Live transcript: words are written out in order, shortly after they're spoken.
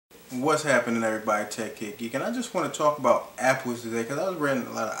What's happening, everybody? Tech Kid Geek, and I just want to talk about Apples today because I was reading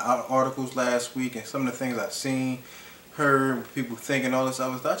a lot of articles last week and some of the things I've seen, heard, people thinking all this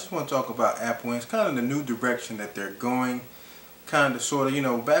other stuff. I just want to talk about Apple and it's kind of the new direction that they're going. Kind of, sort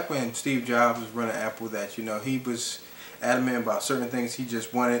of, back when Steve Jobs was running Apple, that he was adamant about certain things. He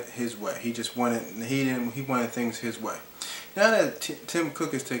just wanted his way. He wanted things his way. Now that Tim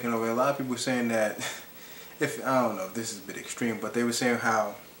Cook is taking over, a lot of people are saying that if I don't know if this is a bit extreme, but they were saying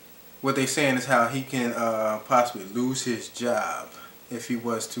how. What they're saying is how he can possibly lose his job if he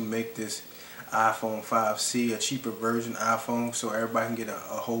was to make this iPhone 5C a cheaper version iPhone, so everybody can get a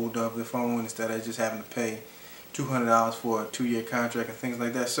hold of the phone instead of just having to pay $200 for a 2-year contract and things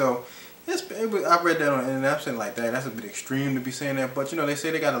like that. So I read that on the internet. I'm saying like that's a bit extreme to be saying that, but they say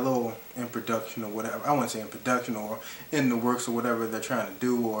they got a little in production or whatever. I wouldn't say in production or in the works or whatever they're trying to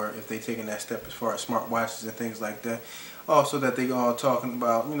do, or if they're taking that step as far as smartwatches and things like that. Also, that they all talking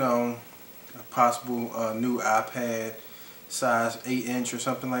about a possible new iPad size 8-inch or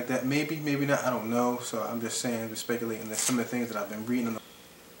something like that. Maybe not. I don't know. So I'm just saying, speculating that some of the things that I've been reading.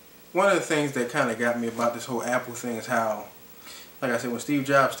 One of the things that kind of got me about this whole Apple thing is how, like I said, when Steve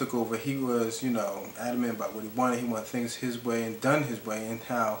Jobs took over, he was, adamant about what he wanted. He wanted things his way and done his way, and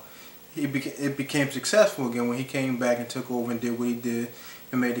how it became successful again when he came back and took over and did what he did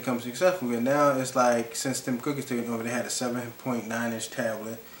and made it become successful again. Now it's like, since Tim Cook is taking over, they had a 7.9-inch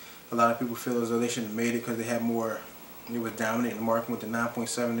tablet. A lot of people feel as though they shouldn't have made it because they had more. It was dominating the market with the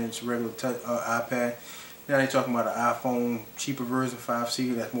 9.7-inch regular iPad. Now they're talking about an iPhone cheaper version,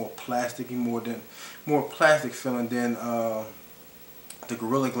 5C, that's more plasticky, more plastic feeling than the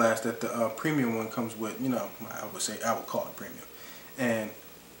Gorilla Glass that the premium one comes with. I would call it premium. And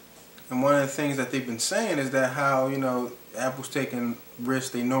one of the things that they've been saying is that how Apple's taking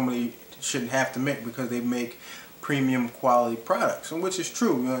risks they normally shouldn't have to make because they make premium quality products, and which is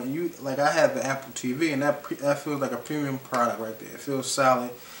true. Like I have the Apple TV, and that feels like a premium product right there. It feels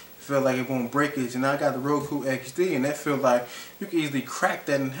solid. It feels like it won't break it. And I got the Roku XD, and that feels like you can easily crack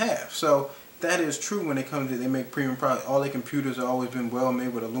that in half. So that is true when it comes to they make premium products. All their computers have always been well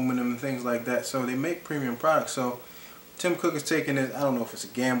made with aluminum and things like that. So they make premium products. So Tim Cook is taking it, I don't know if it's a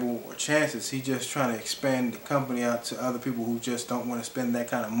gamble or chances. He's just trying to expand the company out to other people who just don't want to spend that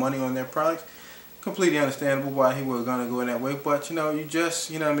kind of money on their products. Completely understandable why he was gonna go in that way, but you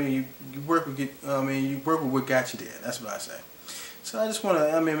just you work with you work with what got you there. That's what I say. So I just want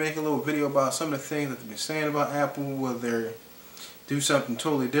to make a little video about some of the things that they've been saying about Apple. Will they do something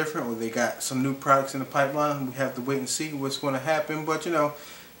totally different, or they got some new products in the pipeline? We have to wait and see what's going to happen. But the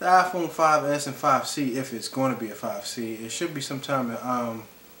iPhone 5S and 5C, if it's going to be a 5C, it should be sometime in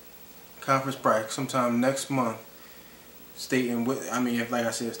conference price sometime next month. Stating if like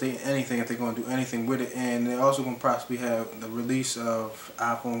I said, stating anything, if they're going to do anything with it. And they're also going to possibly have the release of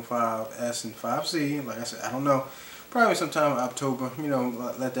iPhone 5S and 5C. Like I said, I don't know, probably sometime in October.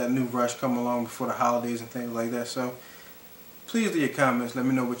 Let that new rush come along before the holidays and things like that. So please leave your comments. Let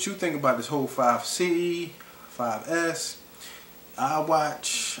me know what you think about this whole 5C, 5S,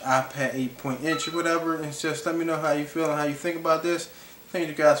 iWatch, iPad 8-inch or whatever. It's just let me know how you feel and how you think about this. Thank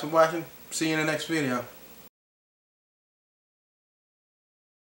you guys for watching. See you in the next video.